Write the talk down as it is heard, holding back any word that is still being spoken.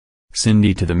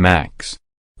Cindy to the max.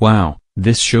 Wow,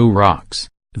 this show rocks.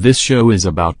 This show is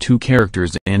about two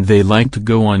characters and they like to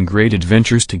go on great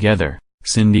adventures together.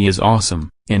 Cindy is awesome,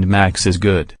 and Max is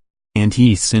good. And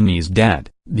he's Cindy's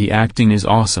dad. The acting is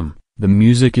awesome, the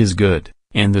music is good,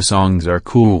 and the songs are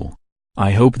cool.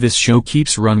 I hope this show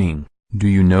keeps running. Do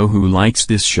you know who likes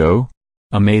this show?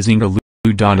 Amazing Alu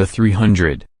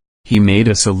 300. He made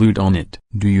a salute on it.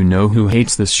 Do you know who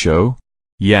hates this show?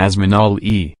 Yasmin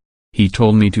Ali. He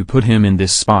told me to put him in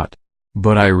this spot.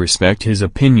 But I respect his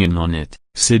opinion on it.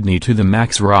 Sydney to the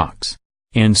max rocks.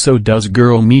 And so does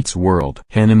Girl Meets World.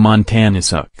 Hannah Montana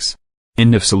sucks.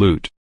 End of salute.